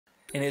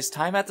In his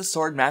time at the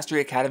Sword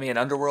Mastery Academy in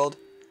Underworld,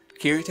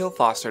 Kirito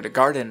fostered a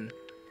garden,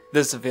 the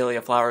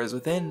Zephylia flowers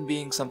within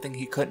being something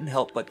he couldn't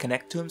help but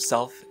connect to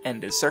himself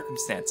and his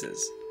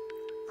circumstances.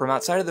 From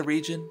outside of the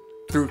region,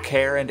 through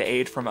care and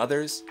aid from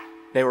others,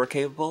 they were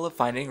capable of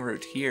finding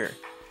root here.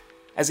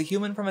 As a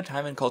human from a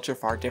time and culture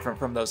far different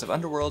from those of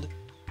Underworld,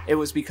 it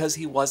was because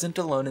he wasn't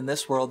alone in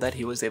this world that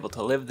he was able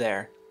to live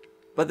there.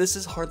 But this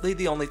is hardly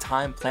the only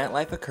time plant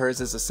life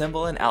occurs as a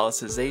symbol in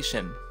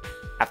alicization.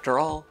 After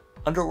all,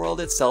 Underworld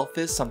itself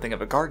is something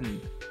of a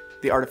garden,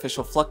 the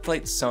artificial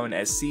Fluctlight sown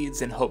as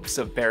seeds in hopes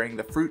of bearing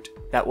the fruit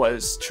that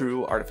was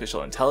true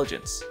artificial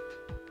intelligence.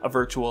 A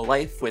virtual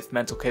life with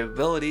mental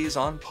capabilities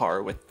on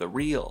par with the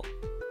real.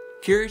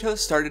 Kirito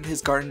started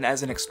his garden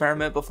as an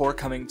experiment before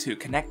coming to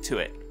connect to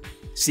it,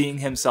 seeing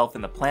himself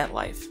in the plant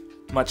life,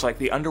 much like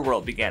the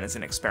Underworld began as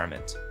an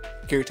experiment.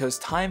 Kirito's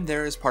time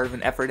there is part of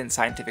an effort in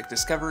scientific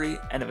discovery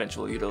and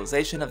eventual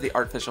utilization of the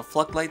artificial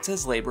Fluctlights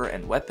as labor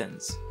and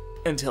weapons,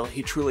 until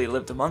he truly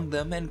lived among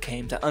them and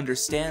came to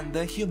understand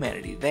the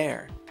humanity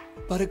there.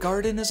 But a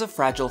garden is a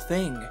fragile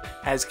thing,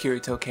 as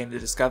Kirito came to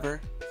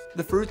discover.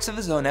 The fruits of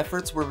his own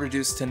efforts were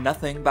reduced to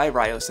nothing by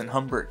Rios and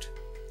Humbert.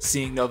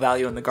 Seeing no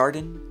value in the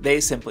garden, they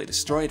simply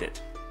destroyed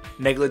it,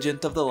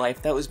 negligent of the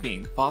life that was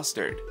being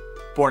fostered.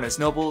 Born as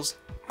nobles,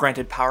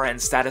 granted power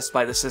and status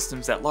by the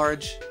systems at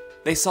large,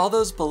 they saw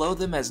those below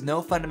them as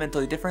no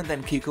fundamentally different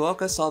than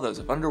Kikuoka saw those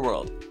of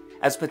Underworld,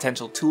 as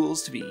potential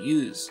tools to be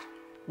used.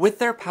 With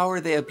their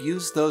power, they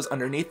abused those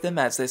underneath them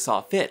as they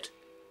saw fit,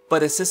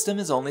 but a system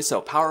is only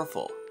so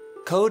powerful.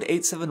 Code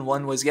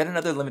 871 was yet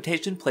another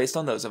limitation placed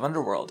on those of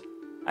Underworld.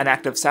 An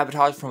act of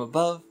sabotage from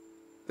above,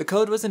 the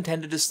code was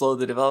intended to slow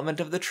the development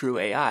of the true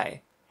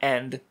AI,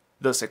 and,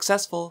 though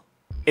successful,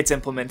 its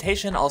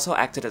implementation also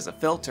acted as a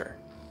filter.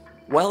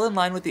 Well in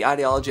line with the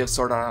ideology of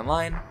Sword Art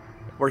Online,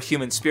 where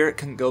human spirit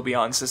can go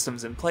beyond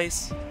systems in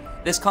place,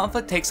 this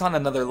conflict takes on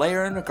another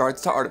layer in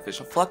regards to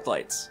artificial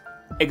Fluctlights,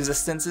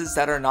 existences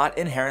that are not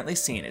inherently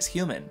seen as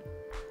human.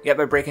 Yet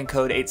by breaking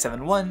code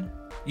 871,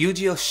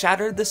 Yu-Gi-Oh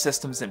shattered the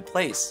systems in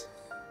place,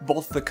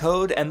 both the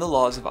code and the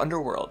laws of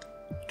Underworld,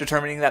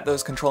 determining that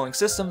those controlling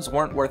systems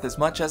weren't worth as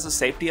much as the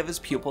safety of his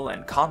pupil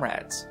and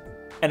comrades.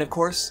 And of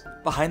course,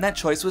 behind that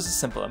choice was a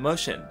simple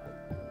emotion,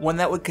 one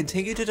that would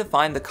continue to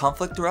define the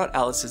conflict throughout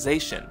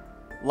alicization: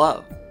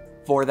 love.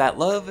 For that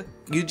love,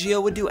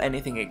 Yu-Gi-Oh would do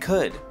anything it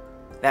could,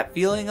 that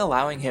feeling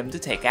allowing him to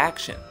take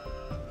action.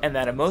 And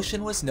that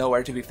emotion was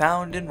nowhere to be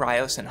found in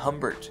Rios and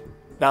Humbert.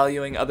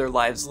 Valuing other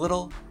lives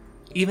little,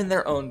 even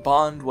their own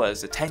bond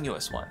was a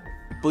tenuous one.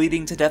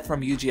 Bleeding to death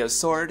from Yu-Gi-Oh's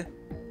sword,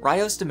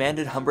 Rios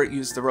demanded Humbert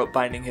use the rope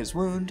binding his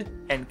wound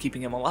and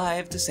keeping him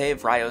alive to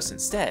save Rios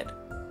instead.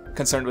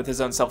 Concerned with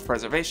his own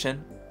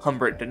self-preservation,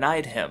 Humbert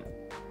denied him,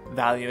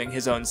 valuing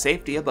his own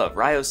safety above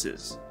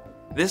Rios's.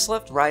 This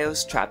left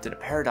Rios trapped in a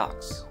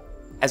paradox.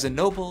 As a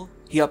noble,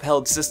 he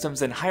upheld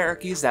systems and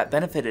hierarchies that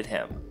benefited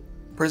him.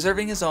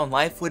 Preserving his own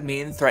life would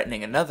mean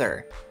threatening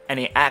another,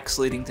 any acts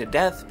leading to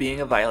death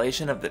being a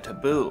violation of the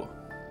taboo,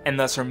 and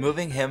thus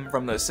removing him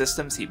from those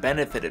systems he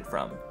benefited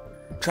from.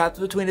 Trapped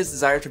between his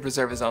desire to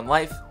preserve his own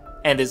life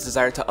and his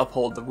desire to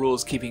uphold the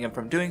rules keeping him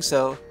from doing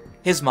so,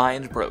 his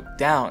mind broke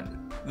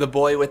down. The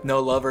boy with no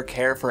love or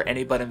care for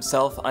any but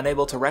himself,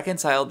 unable to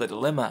reconcile the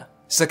dilemma,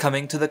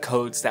 succumbing to the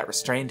codes that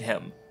restrained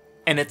him.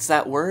 And it's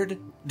that word,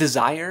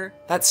 desire,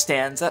 that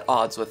stands at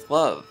odds with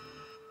love.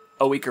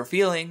 A weaker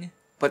feeling,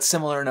 but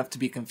similar enough to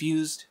be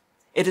confused.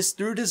 It is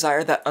through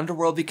desire that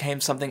Underworld became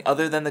something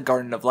other than the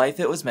Garden of Life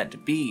it was meant to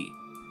be.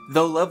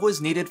 Though love was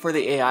needed for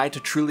the AI to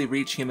truly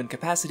reach human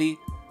capacity,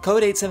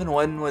 Code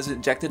 871 was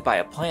injected by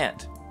a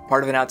plant,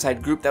 part of an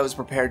outside group that was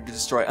prepared to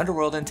destroy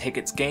Underworld and take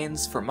its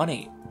gains for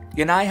money.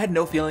 Yanai had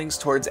no feelings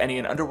towards any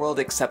in Underworld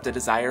except a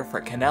desire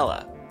for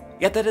Canella.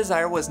 Yet that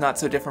desire was not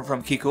so different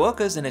from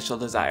Kikuoka's initial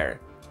desire,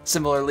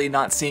 similarly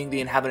not seeing the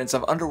inhabitants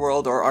of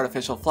Underworld or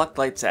artificial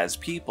Fluctlights as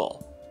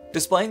people.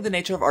 Displaying the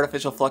nature of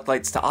artificial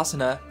Fluctlights to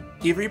Asuna,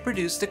 he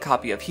reproduced a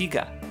copy of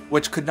Higa,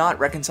 which could not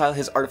reconcile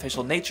his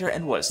artificial nature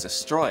and was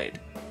destroyed.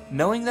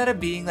 Knowing that a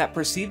being that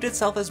perceived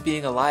itself as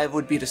being alive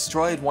would be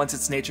destroyed once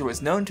its nature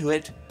was known to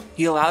it,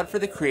 he allowed for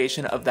the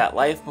creation of that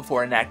life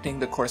before enacting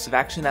the course of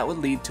action that would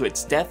lead to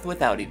its death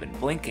without even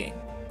blinking.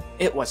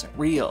 It wasn't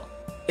real.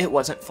 It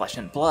wasn't flesh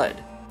and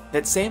blood.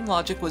 That same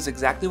logic was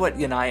exactly what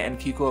Yanai and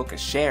Kikuoka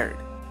shared.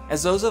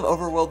 As those of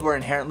Overworld were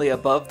inherently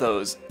above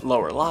those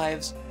lower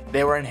lives,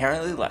 they were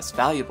inherently less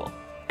valuable.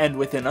 And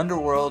within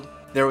Underworld,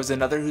 there was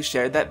another who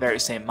shared that very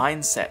same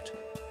mindset,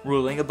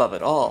 ruling above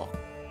it all.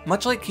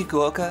 Much like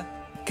Kikuoka,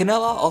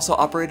 Canella also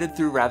operated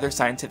through rather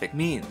scientific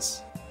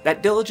means,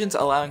 that diligence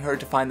allowing her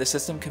to find the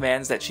system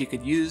commands that she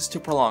could use to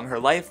prolong her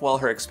life while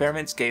her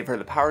experiments gave her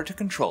the power to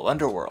control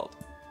Underworld.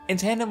 In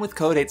tandem with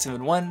Code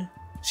 871,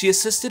 she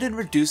assisted in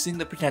reducing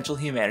the potential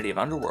humanity of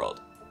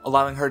Underworld,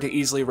 allowing her to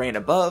easily reign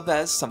above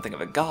as something of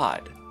a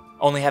god,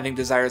 only having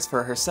desires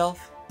for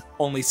herself,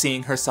 only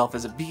seeing herself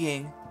as a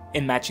being.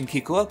 In matching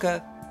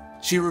Kikuoka,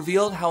 she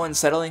revealed how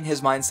unsettling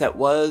his mindset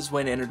was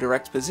when in a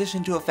direct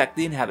position to affect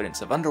the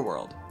inhabitants of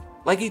Underworld.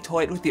 Like he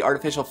toyed with the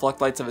artificial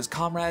Fluctlights of his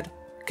comrade,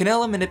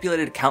 Canella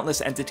manipulated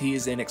countless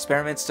entities in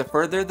experiments to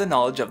further the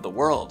knowledge of the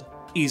world,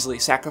 easily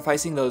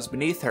sacrificing those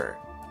beneath her,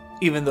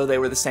 even though they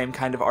were the same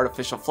kind of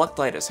artificial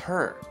Fluctlight as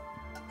her.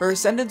 Her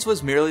ascendance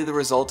was merely the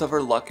result of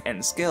her luck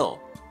and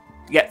skill,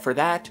 yet for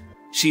that,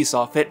 she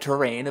saw fit to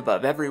reign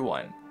above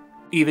everyone,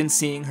 even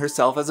seeing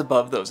herself as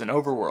above those in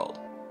Overworld.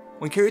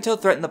 When Kirito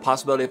threatened the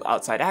possibility of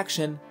outside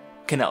action,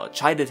 Canella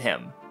chided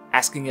him,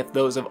 asking if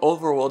those of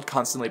Overworld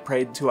constantly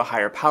prayed to a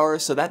higher power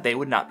so that they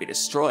would not be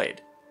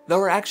destroyed. Though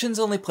her actions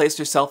only placed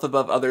herself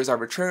above others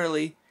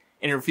arbitrarily,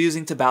 in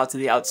refusing to bow to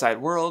the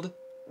outside world,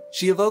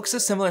 she evokes a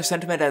similar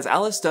sentiment as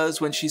Alice does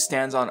when she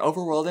stands on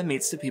Overworld and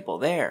meets the people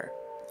there.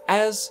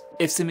 As,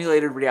 if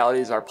simulated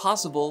realities are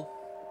possible,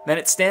 then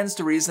it stands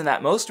to reason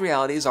that most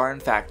realities are in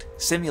fact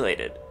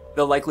simulated,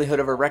 the likelihood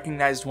of a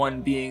recognized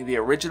one being the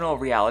original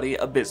reality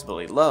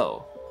abysmally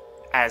low.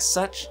 As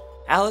such,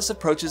 Alice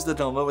approaches the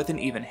dilemma with an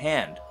even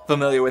hand.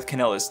 Familiar with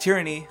Canella's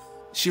tyranny,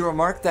 she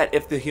remarked that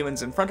if the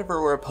humans in front of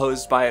her were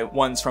opposed by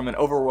ones from an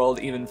overworld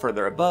even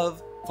further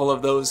above, full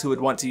of those who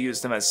would want to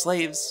use them as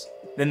slaves,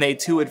 then they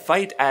too would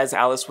fight as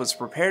Alice was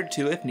prepared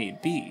to if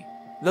need be.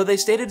 Though they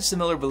stated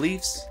similar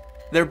beliefs,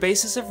 their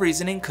basis of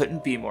reasoning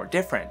couldn't be more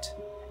different.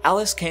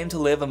 Alice came to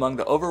live among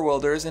the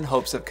overworlders in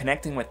hopes of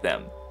connecting with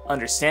them,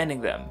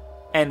 understanding them,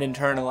 and in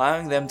turn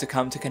allowing them to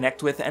come to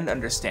connect with and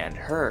understand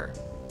her.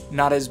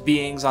 Not as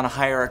beings on a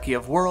hierarchy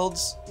of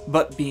worlds,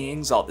 but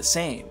beings all the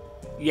same.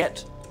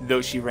 Yet,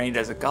 though she reigned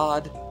as a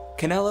god,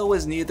 Canella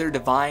was neither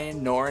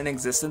divine nor an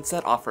existence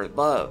that offered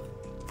love,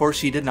 for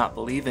she did not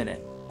believe in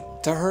it.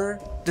 To her,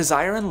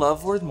 desire and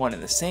love were one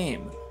and the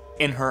same.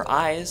 In her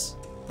eyes,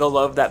 the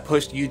love that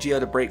pushed Yu-Gi-Oh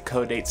to break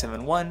Code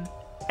 871,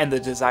 and the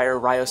desire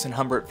Rios and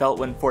Humbert felt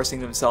when forcing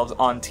themselves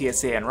on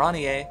TSA and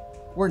Ranier,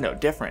 were no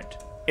different.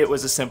 It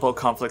was a simple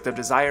conflict of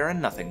desire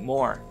and nothing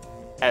more.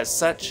 As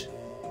such,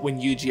 when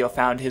Yu-Gi-Oh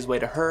found his way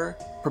to her,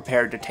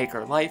 prepared to take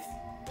her life,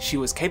 she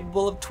was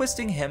capable of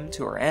twisting him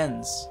to her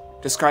ends.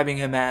 Describing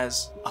him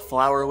as a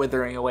flower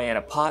withering away in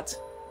a pot,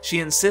 she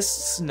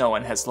insists no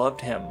one has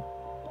loved him.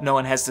 No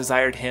one has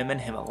desired him and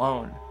him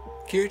alone.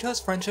 Kirito's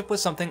friendship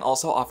was something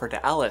also offered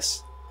to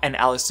Alice, and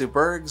Alice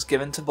Zuberg's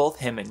given to both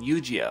him and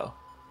Yu-Gi-Oh.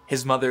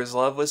 His mother's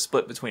love was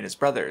split between his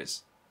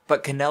brothers,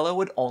 but Canella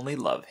would only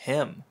love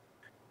him.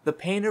 The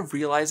pain of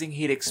realizing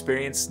he'd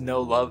experienced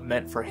no love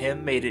meant for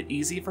him made it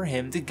easy for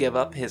him to give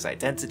up his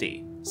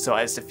identity, so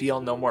as to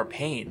feel no more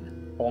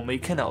pain, only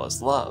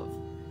Canella's love.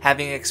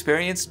 Having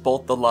experienced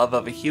both the love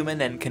of a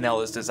human and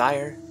Canella's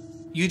desire,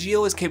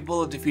 Yu-Gi-Oh was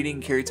capable of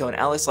defeating Kirito and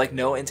Alice like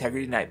no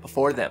Integrity Knight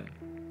before them.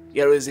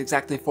 Yet it was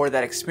exactly for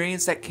that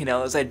experience that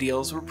Canella's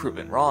ideals were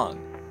proven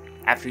wrong.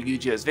 After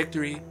Yu-Gi-Oh's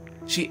victory,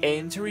 she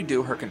aimed to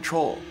redo her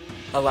control,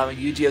 allowing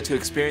Yu-Gi-Oh to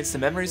experience the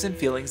memories and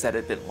feelings that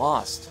had been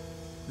lost.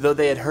 Though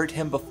they had hurt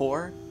him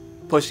before,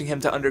 pushing him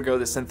to undergo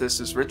the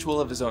synthesis ritual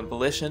of his own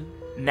volition,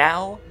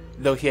 now,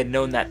 though he had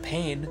known that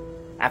pain,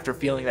 after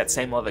feeling that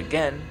same love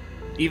again,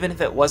 even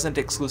if it wasn't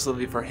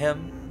exclusively for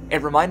him,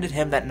 it reminded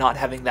him that not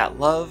having that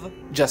love,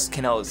 just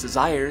Canella's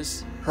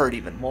desires, hurt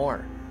even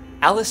more.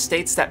 Alice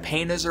states that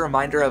pain is a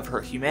reminder of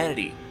her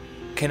humanity,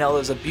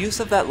 Canella's abuse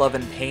of that love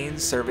and pain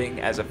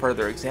serving as a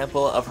further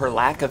example of her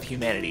lack of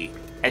humanity,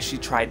 as she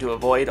tried to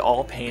avoid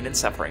all pain and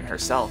suffering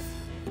herself.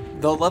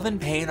 Though love and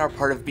pain are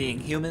part of being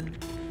human,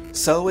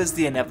 so is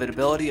the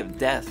inevitability of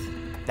death,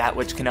 that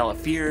which Canella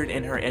feared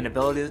in her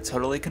inability to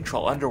totally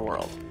control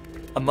Underworld.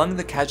 Among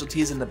the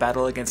casualties in the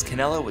battle against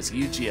Canella was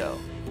Yu-Gi-Oh.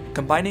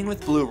 Combining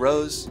with Blue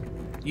Rose,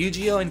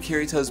 Yu-Gi-Oh and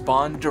Kirito's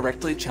bond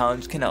directly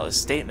challenged Canella's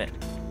statement.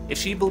 If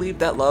she believed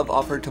that love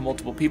offered to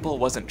multiple people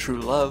wasn't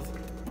true love,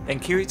 then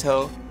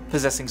Kirito,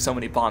 possessing so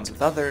many bonds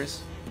with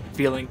others,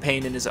 feeling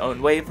pain in his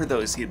own way for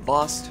those he'd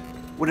lost,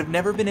 would have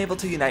never been able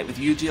to unite with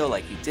Yu-Gi-Oh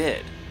like he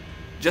did.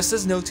 Just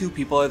as no two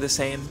people are the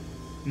same,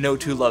 no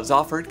two loves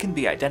offered can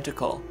be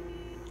identical.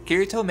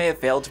 Kirito may have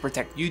failed to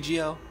protect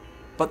Yu-Gi-Oh,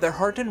 but their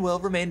heart and will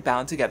remain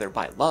bound together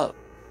by love.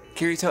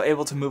 Kirito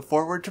able to move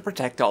forward to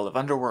protect all of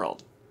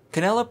Underworld.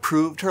 Canella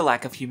proved her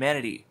lack of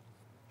humanity,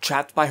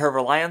 trapped by her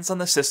reliance on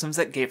the systems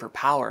that gave her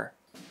power.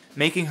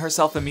 Making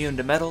herself immune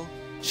to metal,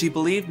 she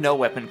believed no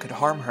weapon could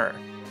harm her,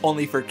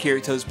 only for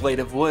Kirito's blade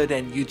of wood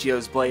and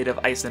Yu-Gi-Oh's blade of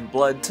ice and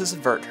blood to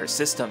subvert her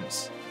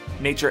systems.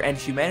 Nature and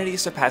humanity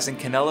surpassing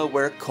Canella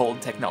where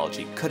cold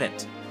technology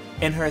couldn't.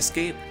 In her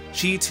escape,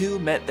 she too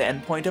met the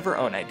endpoint of her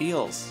own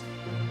ideals.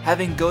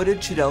 Having goaded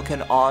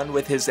Chudelkin on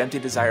with his empty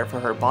desire for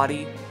her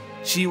body,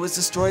 she was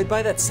destroyed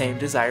by that same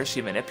desire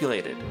she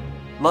manipulated.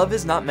 Love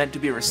is not meant to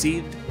be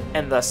received,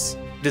 and thus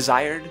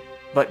desired,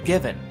 but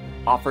given,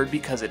 offered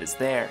because it is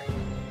there.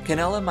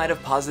 Canella might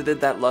have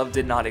posited that love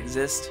did not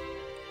exist,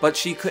 but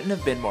she couldn't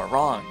have been more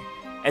wrong,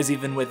 as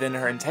even within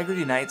her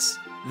Integrity Knights,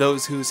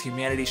 those whose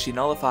humanity she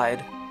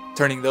nullified,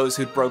 turning those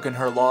who'd broken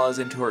her laws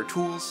into her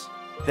tools,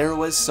 there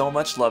was so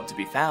much love to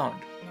be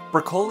found.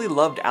 Broccoli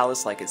loved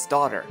Alice like his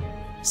daughter,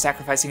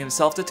 sacrificing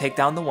himself to take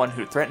down the one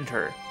who threatened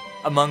her.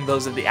 Among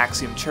those of the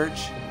Axiom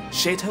Church,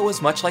 Shato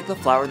was much like the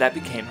flower that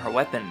became her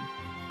weapon,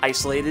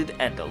 isolated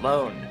and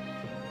alone.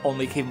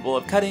 Only capable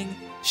of cutting,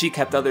 she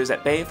kept others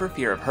at bay for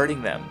fear of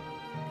hurting them.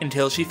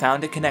 until she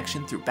found a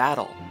connection through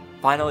battle,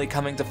 finally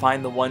coming to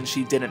find the one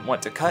she didn't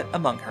want to cut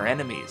among her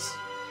enemies.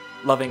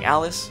 Loving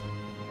Alice,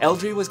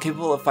 Eldry was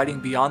capable of fighting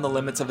beyond the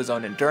limits of his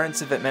own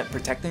endurance if it meant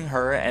protecting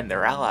her and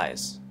their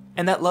allies.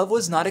 And that love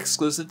was not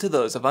exclusive to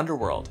those of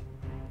Underworld.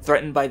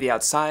 Threatened by the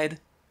outside,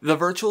 the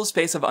virtual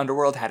space of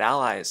Underworld had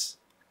allies.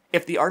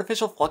 If the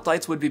artificial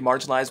Fluctlights would be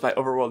marginalized by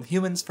overworld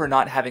humans for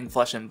not having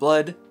flesh and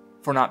blood,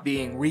 for not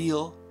being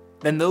real,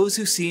 then those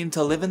who seemed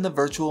to live in the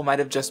virtual might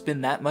have just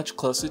been that much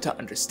closer to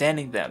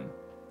understanding them.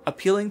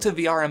 Appealing to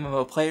VR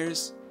MMO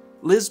players,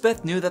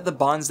 Lisbeth knew that the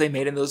bonds they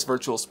made in those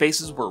virtual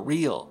spaces were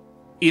real,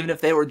 even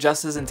if they were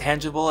just as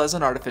intangible as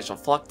an artificial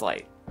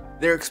Fluctlight.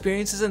 Their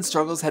experiences and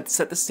struggles had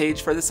set the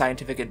stage for the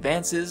scientific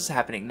advances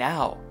happening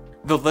now,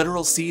 the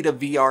literal seed of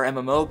VR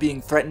MMO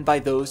being threatened by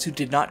those who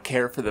did not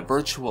care for the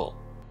virtual.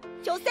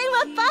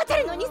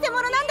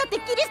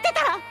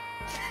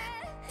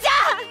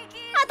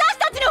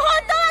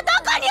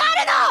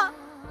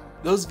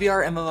 Those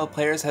VR MMO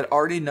players had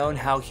already known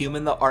how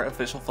human the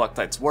artificial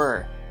Fluctlights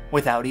were,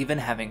 without even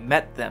having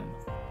met them.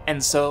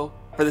 And so,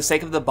 for the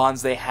sake of the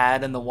bonds they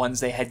had and the ones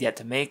they had yet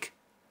to make,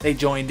 they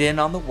joined in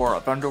on the War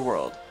of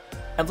Underworld.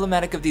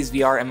 Emblematic of these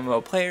VR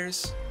MMO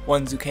players,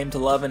 ones who came to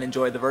love and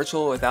enjoy the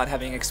virtual without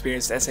having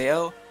experienced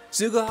SAO,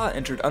 Suguha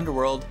entered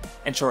Underworld,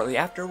 and shortly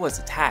after was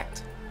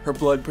attacked, her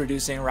blood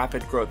producing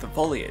rapid growth of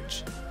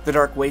foliage. The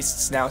dark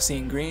wastes now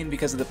seeing green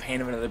because of the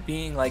pain of another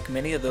being like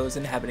many of those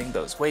inhabiting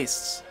those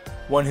wastes.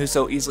 One who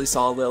so easily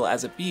saw Lil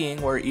as a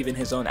being where even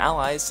his own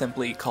allies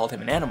simply called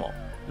him an animal.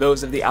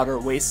 Those of the outer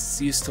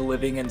wastes used to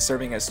living and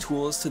serving as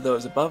tools to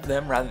those above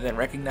them rather than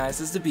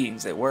recognized as the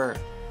beings they were.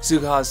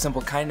 Suguha's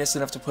simple kindness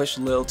enough to push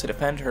Lil to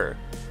defend her,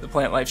 the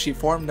plant life she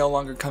formed no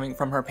longer coming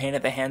from her pain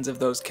at the hands of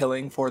those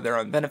killing for their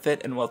own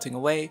benefit and wilting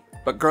away,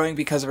 but growing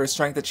because of her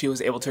strength that she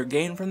was able to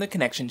gain from the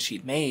connection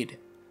she'd made.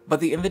 But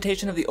the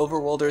invitation of the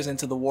overworlders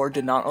into the war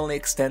did not only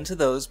extend to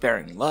those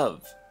bearing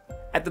love.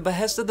 At the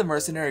behest of the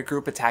mercenary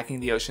group attacking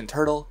the ocean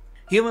turtle,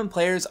 human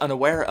players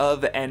unaware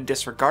of and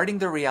disregarding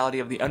the reality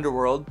of the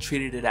underworld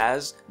treated it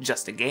as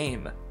just a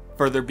game,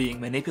 further being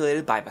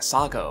manipulated by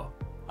Visago,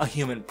 a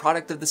human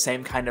product of the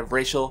same kind of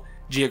racial,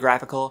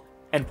 geographical,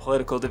 and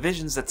political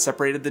divisions that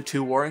separated the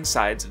two warring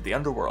sides of the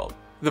underworld,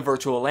 the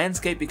virtual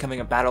landscape becoming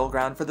a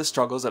battleground for the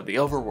struggles of the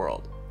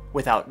overworld.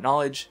 Without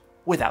knowledge,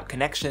 without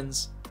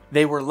connections,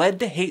 they were led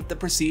to hate the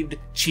perceived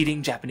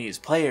cheating Japanese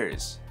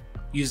players.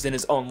 Used in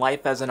his own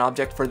life as an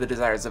object for the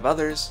desires of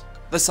others,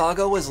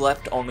 Visago was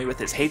left only with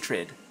his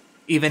hatred.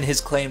 Even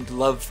his claimed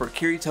love for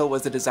Kirito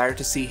was the desire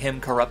to see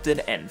him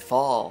corrupted and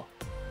fall,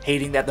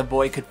 hating that the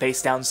boy could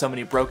face down so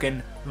many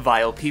broken,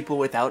 vile people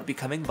without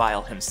becoming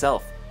vile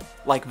himself,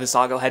 like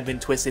Visago had been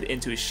twisted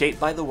into his shape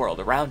by the world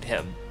around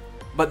him.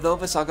 But though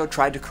Visago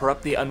tried to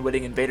corrupt the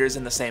unwitting invaders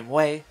in the same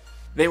way,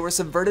 they were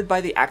subverted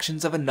by the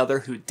actions of another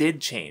who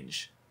did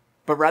change.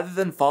 But rather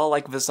than fall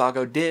like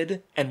Visago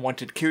did, and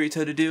wanted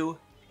Kirito to do,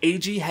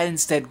 Eiji had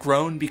instead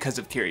grown because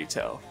of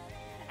Kirito.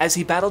 As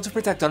he battled to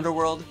protect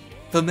Underworld,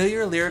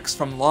 familiar lyrics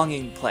from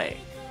Longing play.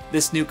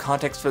 This new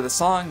context for the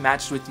song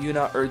matched with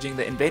Yuna urging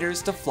the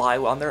invaders to fly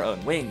on their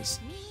own wings,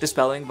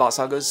 dispelling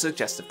Visago's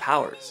suggestive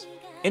powers.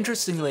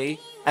 Interestingly,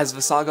 as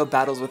Visago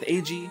battles with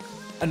Eiji,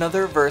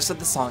 another verse of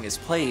the song is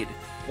played,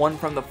 one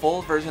from the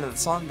full version of the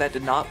song that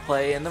did not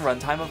play in the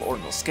runtime of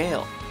Ordinal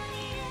Scale.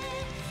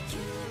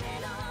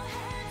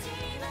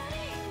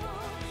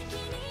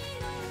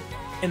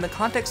 In the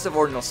context of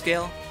Ordinal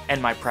Scale, and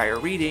my prior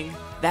reading,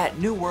 that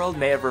new world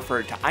may have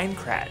referred to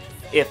Aincrad,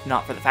 if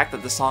not for the fact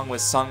that the song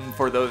was sung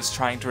for those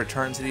trying to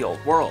return to the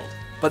old world.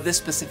 But this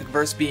specific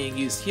verse being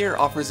used here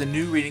offers a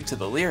new reading to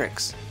the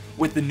lyrics,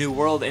 with the new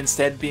world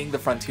instead being the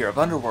frontier of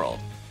Underworld,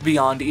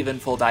 beyond even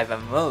full dive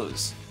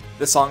MMOs.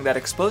 The song that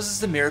exposes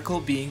the miracle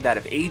being that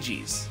of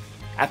Eiji's.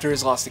 After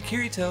his loss to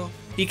Kirito,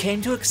 he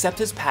came to accept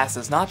his past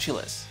as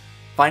Nautilus,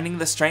 finding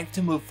the strength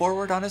to move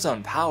forward on his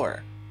own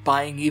power,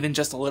 buying even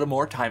just a little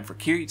more time for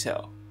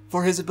Kirito.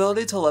 For his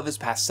ability to love his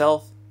past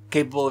self,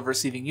 capable of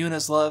receiving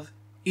Yuna's love,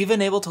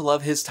 even able to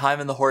love his time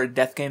in the horrid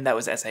death game that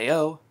was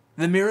SAO,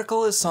 the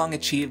miracle his song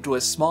achieved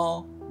was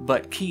small,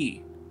 but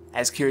key,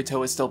 as Kirito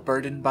was still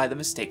burdened by the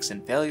mistakes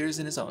and failures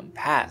in his own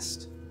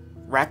past.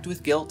 Racked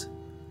with guilt,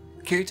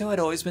 Kirito had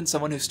always been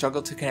someone who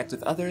struggled to connect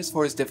with others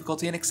for his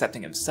difficulty in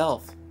accepting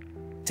himself.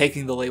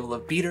 Taking the label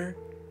of beater,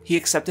 he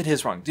accepted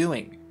his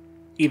wrongdoing,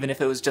 even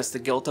if it was just the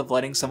guilt of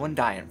letting someone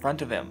die in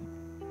front of him.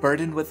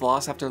 Burdened with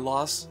loss after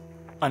loss,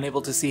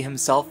 unable to see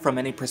himself from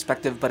any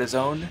perspective but his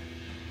own,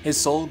 his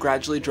soul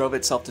gradually drove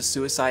itself to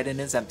suicide in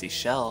his empty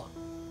shell.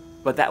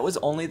 But that was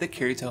only the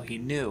Kirito he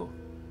knew,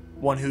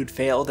 one who'd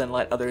failed and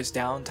let others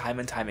down time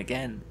and time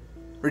again.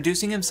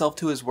 Reducing himself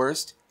to his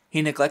worst,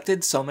 he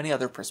neglected so many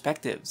other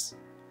perspectives.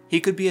 He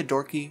could be a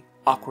dorky,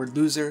 awkward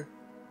loser,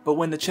 but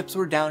when the chips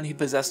were down he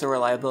possessed a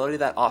reliability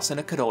that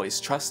Asuna could always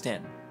trust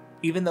in.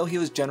 Even though he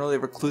was generally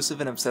reclusive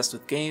and obsessed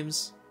with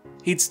games,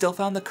 he'd still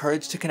found the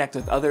courage to connect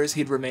with others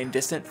he'd remained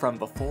distant from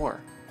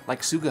before,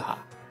 like Suguha.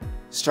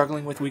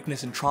 Struggling with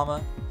weakness and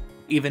trauma,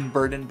 even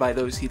burdened by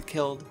those he'd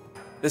killed,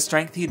 the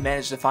strength he'd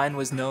managed to find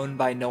was known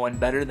by no one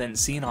better than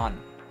Sinon.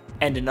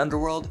 And in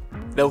Underworld,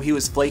 though he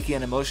was flaky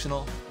and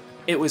emotional,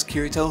 it was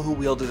Kirito who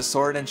wielded a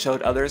sword and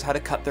showed others how to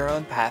cut their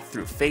own path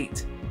through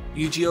fate,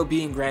 Yu-Gi-Oh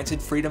being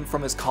granted freedom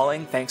from his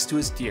calling thanks to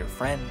his dear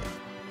friend.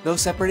 Though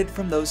separated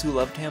from those who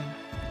loved him,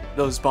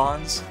 those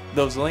bonds,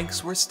 those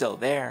links were still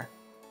there,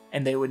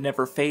 and they would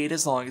never fade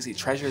as long as he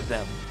treasured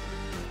them.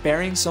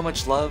 Bearing so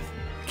much love,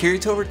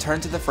 Kirito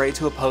returned to the fray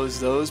to oppose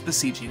those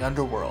besieging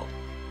Underworld.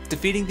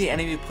 Defeating the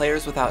enemy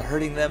players without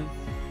hurting them,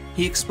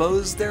 he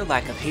exposed their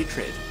lack of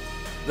hatred.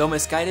 Though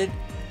misguided,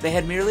 they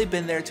had merely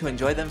been there to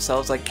enjoy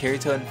themselves like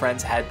Kirito and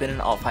friends had been in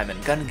Alfheim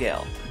and Gun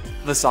Gale,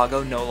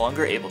 Visago no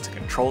longer able to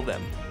control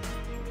them.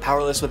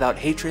 Powerless without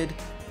hatred,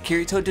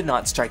 Kirito did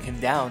not strike him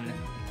down,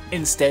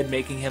 instead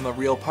making him a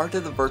real part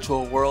of the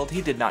virtual world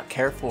he did not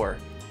care for,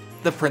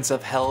 the Prince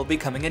of Hell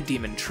becoming a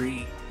demon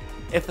tree.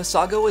 If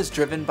Visago was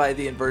driven by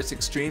the inverse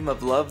extreme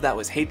of love that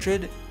was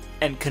hatred,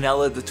 and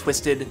Canella the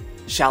twisted,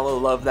 shallow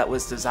love that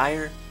was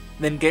desire,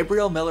 then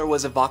Gabriel Miller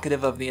was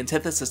evocative of the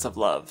antithesis of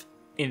love,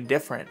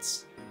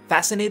 indifference.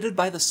 Fascinated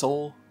by the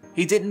soul,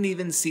 he didn't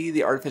even see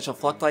the artificial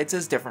Fluctlights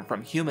as different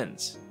from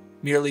humans,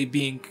 merely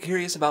being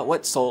curious about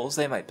what souls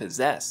they might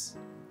possess.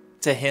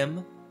 To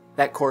him,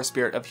 that core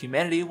spirit of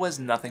humanity was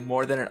nothing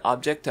more than an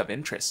object of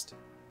interest.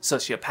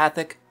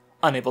 Sociopathic,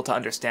 unable to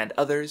understand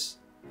others,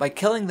 by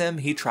killing them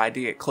he tried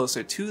to get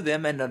closer to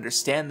them and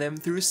understand them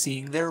through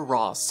seeing their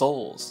raw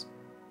souls.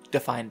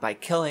 Defined by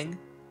killing,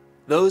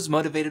 those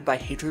motivated by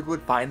hatred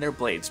would find their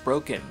blades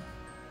broken.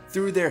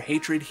 Through their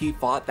hatred he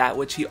fought that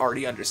which he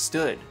already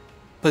understood,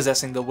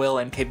 possessing the will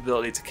and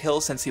capability to kill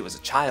since he was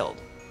a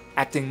child,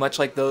 acting much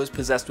like those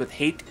possessed with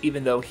hate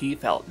even though he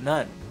felt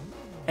none.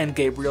 And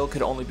Gabriel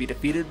could only be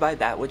defeated by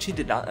that which he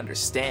did not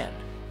understand.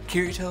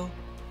 Kirito,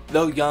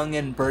 though young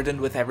and burdened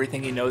with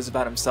everything he knows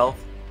about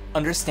himself,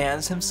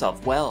 understands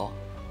himself well,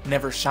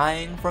 never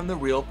shying from the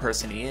real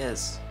person he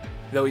is.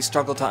 Though he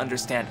struggled to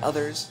understand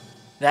others,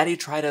 that he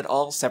tried at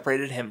all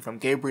separated him from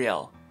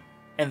Gabriel,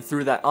 and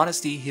through that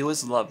honesty he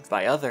was loved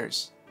by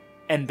others.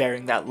 And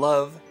bearing that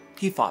love,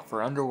 he fought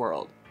for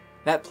Underworld.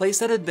 That place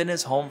that had been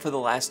his home for the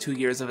last 2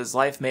 years of his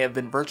life may have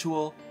been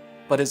virtual,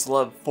 but his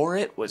love for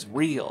it was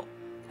real.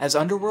 As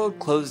Underworld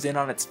closed in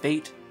on its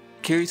fate,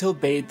 Kirito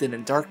bathed it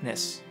in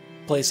darkness,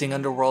 placing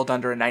Underworld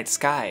under a night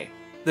sky,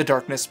 the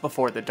darkness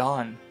before the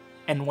dawn.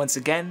 And once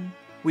again,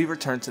 we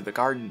return to the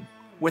garden.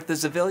 With the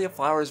Zavilia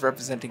flowers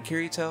representing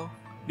Kirito,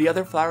 the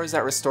other flowers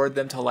that restored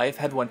them to life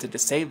had wanted to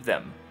save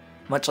them,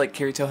 much like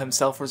Kirito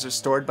himself was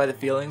restored by the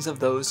feelings of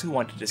those who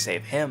wanted to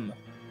save him.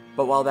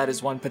 But while that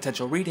is one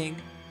potential reading,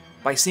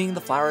 by seeing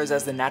the flowers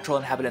as the natural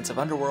inhabitants of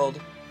Underworld,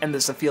 and the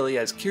Zophilia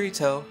as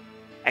Kirito,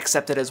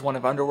 accepted as one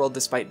of Underworld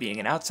despite being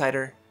an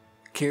outsider,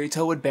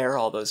 Kirito would bear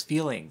all those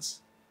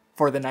feelings.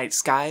 For the night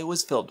sky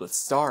was filled with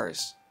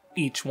stars,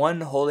 each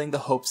one holding the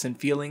hopes and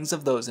feelings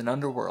of those in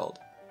Underworld,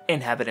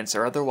 inhabitants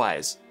or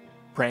otherwise,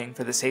 praying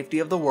for the safety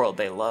of the world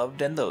they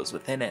loved and those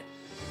within it.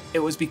 It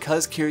was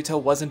because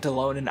Kirito wasn't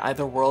alone in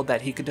either world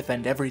that he could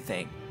defend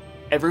everything.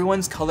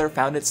 Everyone's color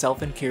found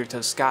itself in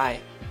Kirito's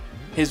sky,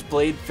 his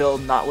blade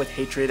filled not with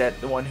hatred at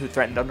the one who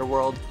threatened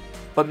Underworld,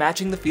 but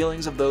matching the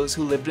feelings of those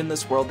who lived in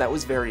this world that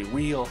was very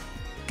real.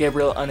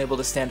 Gabriel unable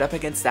to stand up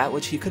against that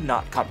which he could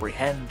not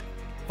comprehend.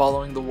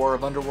 Following the War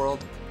of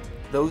Underworld,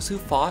 those who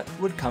fought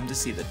would come to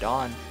see the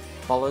dawn,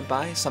 followed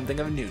by something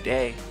of a new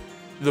day.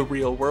 The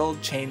real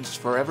world changed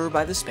forever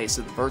by the space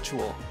of the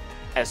virtual,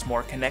 as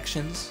more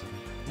connections,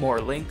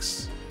 more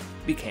links,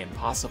 became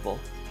possible.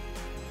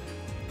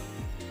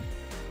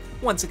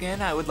 Once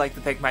again, I would like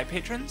to thank my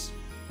patrons.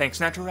 Thanks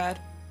Naturad,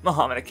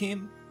 Muhammad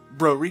Akim,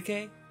 Bro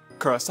Rike,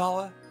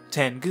 Kurosawa,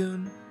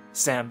 Tangoon,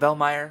 Sam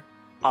Bellmeyer,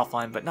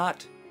 Offline But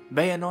Not,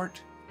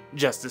 Bayanort,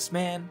 Justice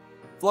Man,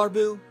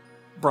 Flarbu,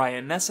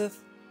 Brian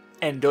Nesseth,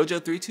 and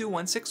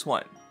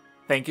Dojo32161.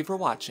 Thank you for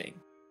watching.